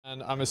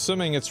And I'm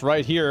assuming it's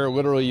right here.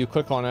 Literally, you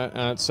click on it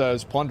and it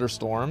says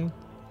Plunderstorm.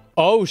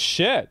 Oh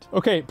shit.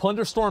 Okay,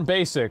 Plunderstorm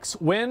basics.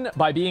 Win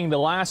by being the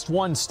last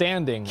one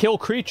standing. Kill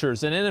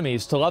creatures and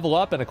enemies to level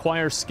up and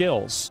acquire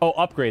skills. Oh,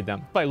 upgrade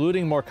them by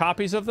looting more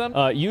copies of them.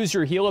 Use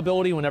your heal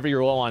ability whenever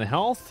you're low on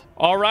health.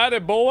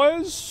 Alrighty,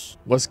 boys.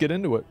 Let's get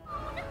into it.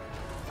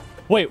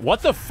 Wait,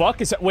 what the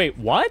fuck is that? Wait,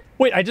 what?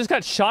 Wait, I just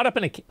got shot up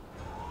in a...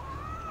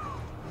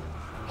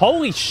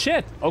 Holy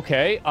shit.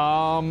 Okay,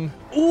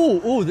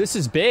 ooh, this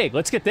is big.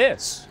 Let's get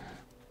this.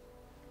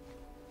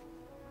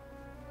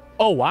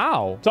 Oh,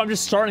 wow. So I'm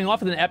just starting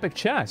off with an epic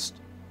chest.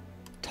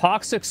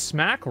 Toxic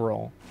smack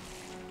roll.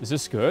 Is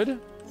this good?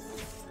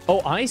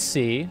 Oh, I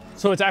see.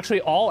 So it's actually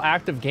all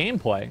active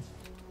gameplay.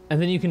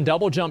 And then you can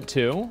double jump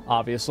too,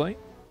 obviously.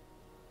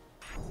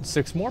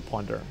 6 more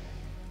plunder.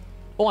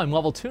 Oh, I'm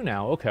level 2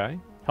 now. Okay.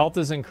 Health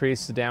is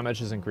increased. The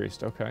damage is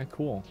increased. Okay,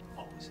 cool.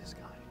 Oh, is this guy?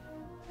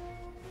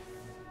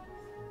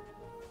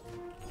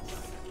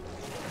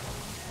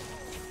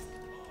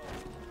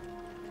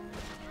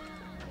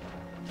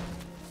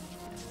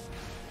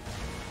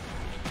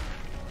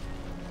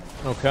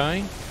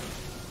 Okay.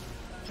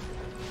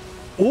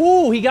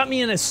 Ooh, he got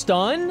me in a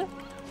stun?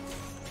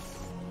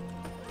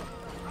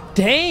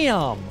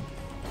 Damn.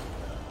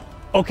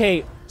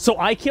 Okay, so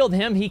I killed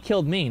him, he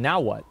killed me.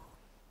 Now what?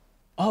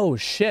 Oh,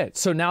 shit.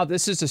 So now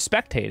this is a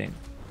spectating.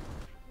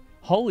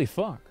 Holy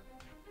fuck.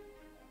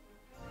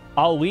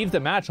 I'll leave the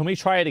match. Let me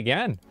try it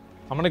again.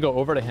 I'm gonna go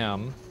over to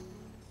him.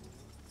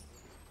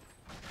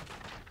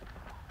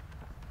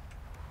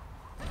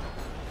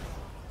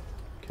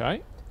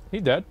 Okay, he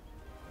dead.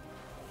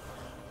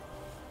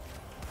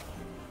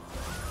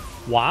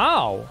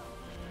 Wow.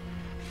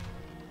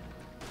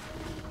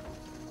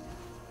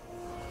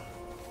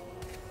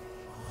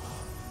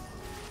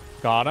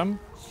 Got him.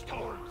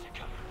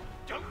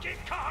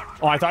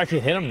 Oh, I thought I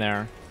could hit him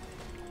there.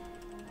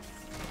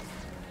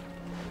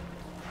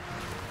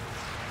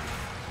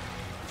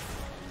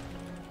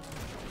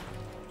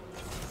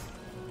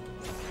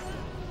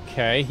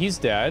 Okay, he's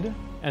dead.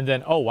 And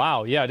then, oh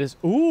wow, yeah, it is.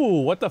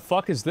 Ooh, what the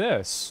fuck is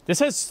this? This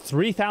has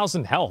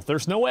 3,000 health.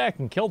 There's no way I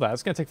can kill that.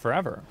 It's gonna take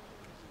forever.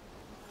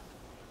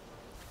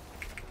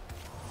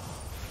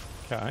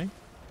 Okay.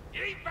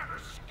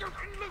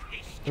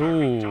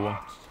 Ooh.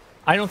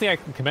 I don't think I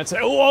can commit to...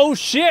 Oh,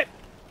 shit!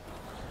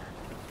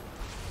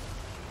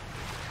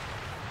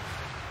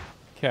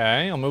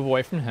 Okay, I'll move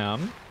away from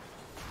him.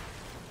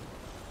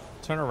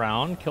 Turn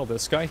around, kill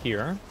this guy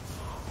here.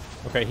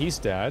 Okay, he's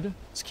dead.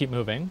 Let's keep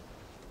moving.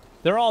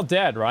 They're all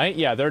dead, right?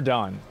 Yeah, they're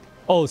done.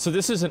 Oh, so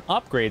this is an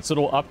upgrade, so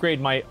it'll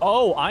upgrade my...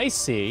 Oh, I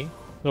see.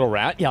 Little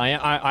rat. Yeah,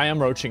 I am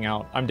roaching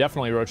out. I'm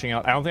definitely roaching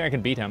out. I don't think I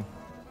can beat him.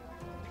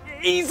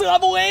 He's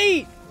level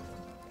 8!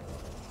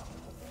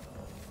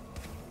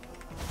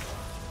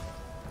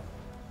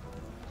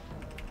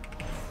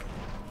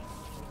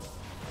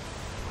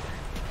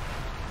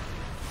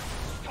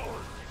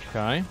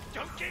 Okay.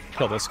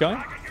 Kill this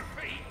guy.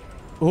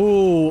 Ooh,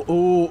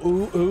 ooh,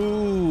 ooh,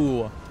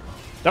 ooh.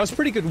 That was a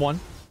pretty good one.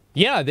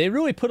 Yeah, they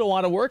really put a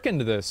lot of work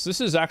into this. This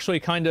is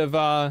actually kind of,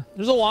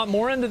 there's a lot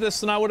more into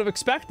this than I would have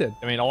expected.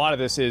 I mean, a lot of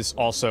this is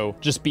also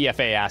just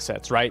BFA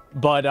assets, right?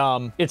 But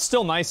it's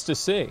still nice to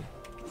see.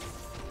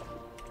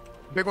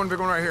 Big one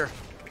right here.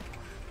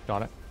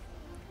 Got it.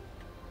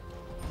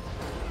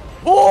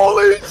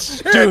 Holy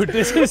shit! Dude,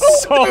 this is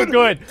so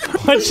good.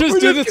 Let's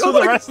just do this for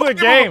the rest of the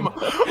game.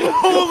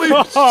 Holy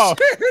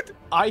shit!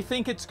 I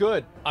think it's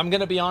good. I'm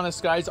gonna be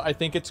honest, guys. I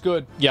think it's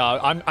good. Yeah,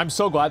 I'm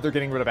so glad they're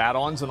getting rid of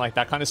add-ons and like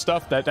that kind of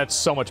stuff. That's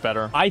so much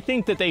better. I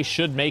think that they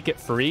should make it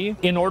free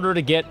in order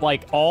to get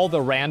like all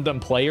the random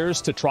players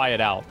to try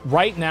it out.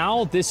 Right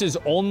now, this is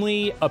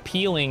only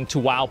appealing to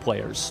WoW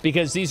players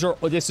because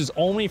this is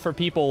only for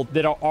people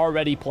that are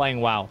already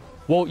playing WoW.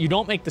 Well, you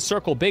don't make the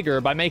circle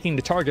bigger by making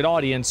the target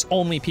audience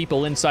only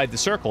people inside the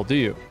circle, do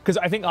you? Because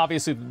I think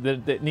obviously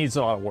that it needs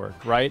a lot of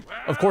work, right?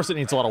 Of course it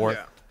needs a lot of work.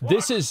 Yeah.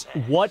 This is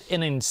what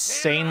an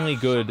insanely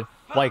good,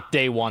 like,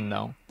 day one,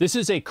 though. This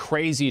is a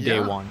crazy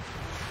day one.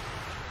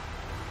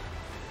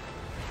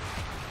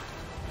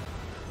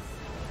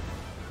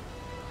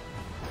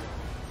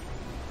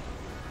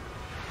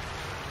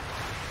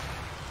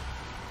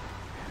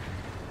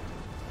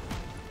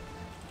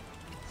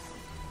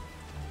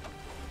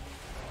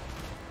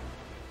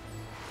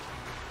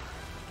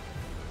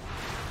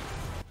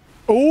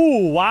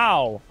 Ooh,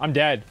 wow. I'm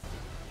dead.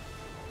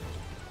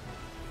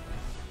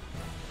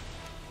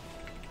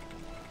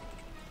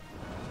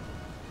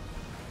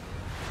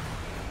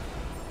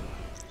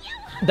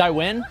 Did I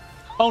win?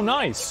 Oh,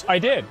 nice. I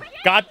did.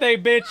 Got they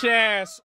bitch ass.